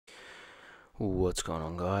What's going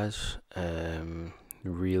on, guys?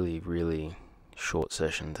 Really short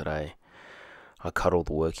session today. I cut all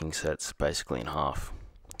the working sets basically in half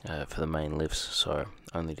for the main lifts, so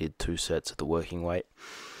I only did 2 sets of the working weight.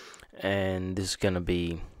 And this is going to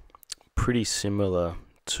be pretty similar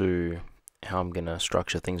to how I'm going to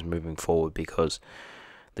structure things moving forward, because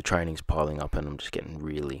the training's piling up and I'm just getting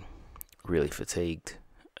really fatigued,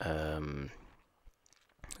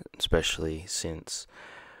 especially since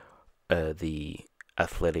the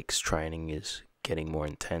athletics training is getting more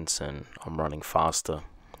intense and I'm running faster.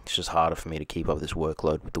 It's just harder for me to keep up this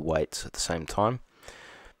workload with the weights at the same time,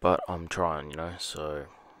 but I'm trying, so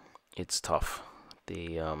it's tough.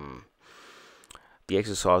 The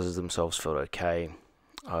exercises themselves felt okay.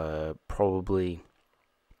 Probably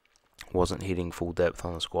wasn't hitting full depth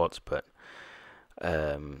on the squats, but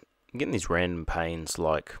I'm getting these random pains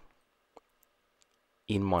like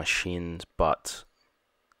in my shins, but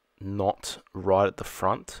not right at the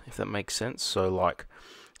front, if that makes sense. So like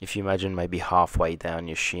if you imagine maybe halfway down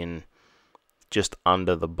your shin, just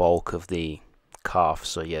under the bulk of the calf,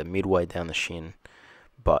 so yeah, midway down the shin,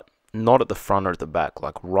 but not at the front or at the back,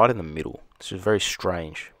 like right in the middle. It's just very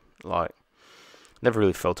strange. Like, never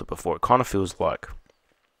really felt it before. It kind of feels like,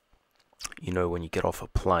 when you get off a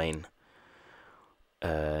plane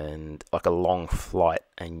and like a long flight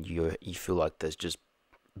and you feel like there's just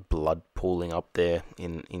blood pooling up there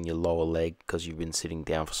in your lower leg because you've been sitting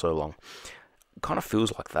down for so long. It kind of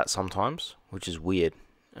feels like that sometimes, which is weird.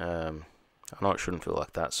 I know it shouldn't feel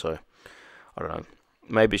like that, so I don't know.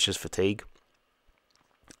 Maybe it's just fatigue.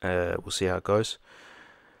 We'll see how it goes.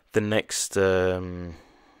 The next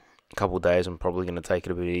couple of days, I'm probably going to take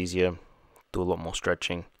it a bit easier, do a lot more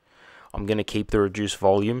stretching. I'm going to keep the reduced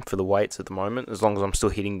volume for the weights at the moment, as long as I'm still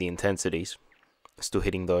hitting the intensities, still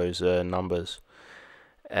hitting those numbers.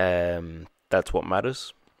 That's what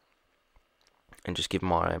matters, and just give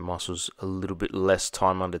my muscles a little bit less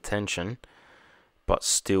time under tension, but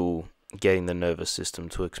still getting the nervous system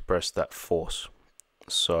to express that force.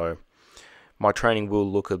 So my training will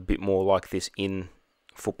look a bit more like this in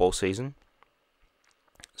football season,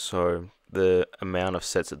 so the amount of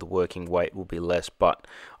sets at the working weight will be less, but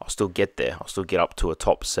I'll still get there. I'll still get up to a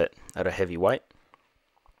top set at a heavy weight.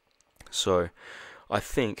 So I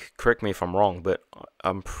think, correct me if I'm wrong, but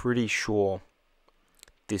I'm pretty sure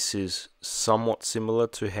this is somewhat similar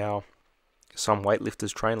to how some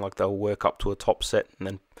weightlifters train. Like, they'll work up to a top set and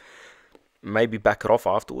then maybe back it off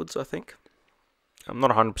afterwards, I think. I'm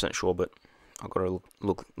not 100% sure, but I've got to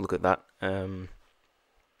look at that.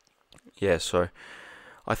 Yeah, so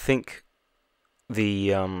I think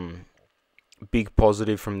the big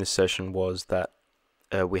positive from this session was that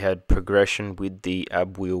we had progression with the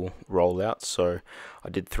ab wheel rollout. So I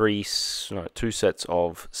did 2 sets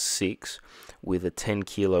of 6 with a 10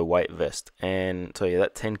 kilo weight vest, and so yeah,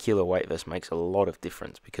 that 10 kilo weight vest makes a lot of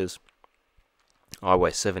difference, because I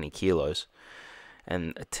weigh 70 kilos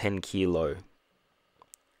and a 10 kilo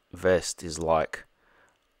vest is like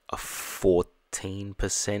a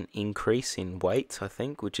 14% increase in weight, I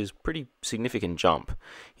think, which is pretty significant jump.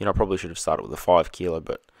 I probably should have started with a 5 kilo,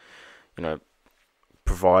 but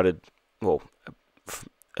provided,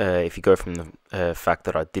 if you go from the fact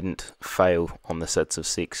that I didn't fail on the sets of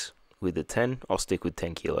 6 with the 10, I'll stick with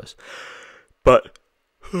 10 kilos. But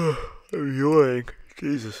I'm yawning,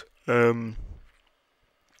 Jesus. Yeah,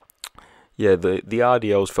 the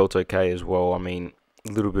RDLs felt okay as well. I mean,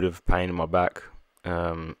 a little bit of pain in my back,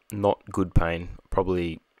 not good pain,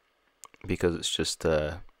 probably because it's just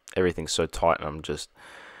everything's so tight and I'm just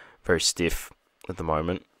very stiff at the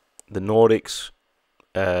moment. The Nordics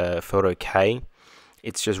felt okay.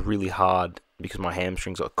 It's just really hard because my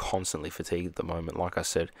hamstrings are constantly fatigued at the moment. Like I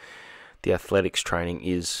said, the athletics training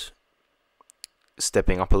is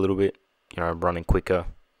stepping up a little bit, running quicker.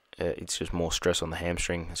 It's just more stress on the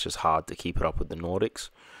hamstring. It's just hard to keep it up with the Nordics.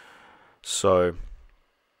 So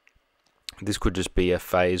this could just be a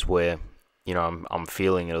phase where, I'm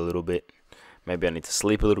feeling it a little bit. Maybe I need to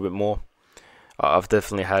sleep a little bit more. I've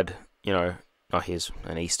definitely had, oh, here's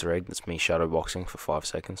an Easter egg. That's me shadow boxing for 5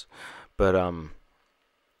 seconds. But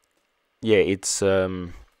yeah, it's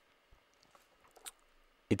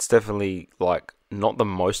definitely like not the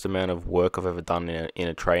most amount of work I've ever done in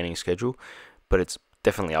a training schedule, but it's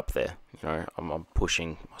definitely up there. I'm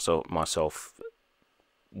pushing myself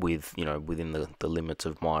with within the limits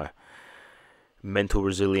of my mental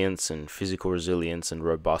resilience and physical resilience and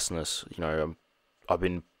robustness. I've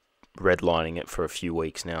been redlining it for a few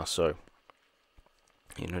weeks now, so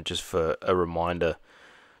just for a reminder,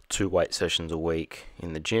 2 weight sessions a week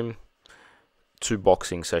in the gym, 2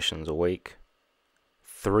 boxing sessions a week,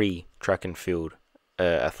 3 track and field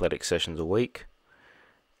athletic sessions a week,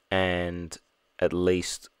 and at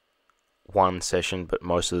least one session, but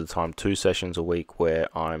most of the time 2 sessions a week where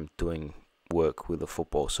I'm doing work with a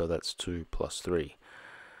football. So that's 2 plus 3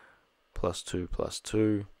 plus 2 plus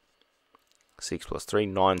 2, 6 plus 3,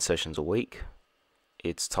 9 sessions a week.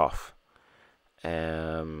 It's tough.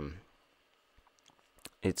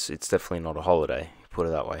 It's definitely not a holiday, put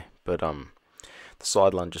it that way. But the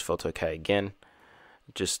side lunges felt okay again.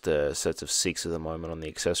 Just sets of 6 at the moment on the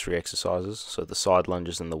accessory exercises. So the side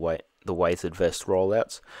lunges and the weighted vest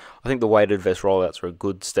rollouts. I think the weighted vest rollouts are a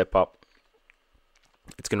good step up.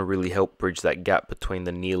 It's going to really help bridge that gap between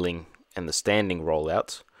the kneeling and the standing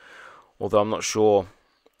rollouts. Although I'm not sure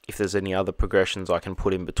if there's any other progressions I can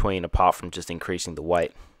put in between apart from just increasing the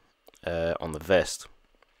weight on the vest.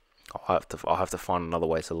 I'll have to find another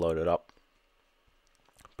way to load it up.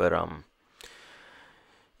 But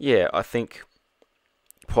yeah, I think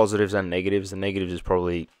positives and negatives. The negatives is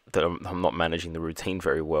probably that I'm not managing the routine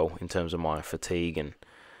very well in terms of my fatigue and,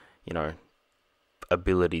 you know,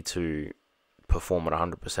 ability to perform at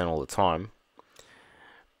 100% all the time.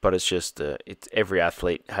 But it's just every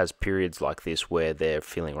athlete has periods like this where they're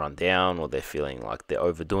feeling run down, or they're feeling like they're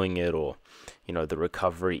overdoing it, or, you know, the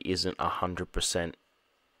recovery isn't 100%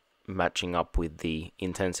 matching up with the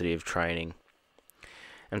intensity of training,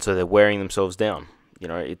 and so they're wearing themselves down. You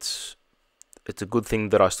know, it's a good thing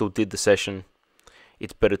that I still did the session.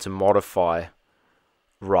 It's better to modify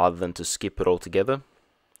rather than to skip it altogether.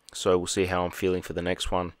 So we'll see how I'm feeling for the next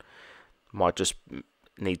one. Might just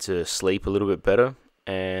need to sleep a little bit better,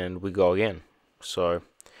 and we go again. So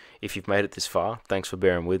if you've made it this far, thanks for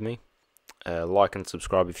bearing with me. Like and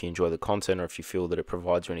subscribe if you enjoy the content, or if you feel that it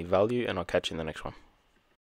provides you any value, and I'll catch you in the next one.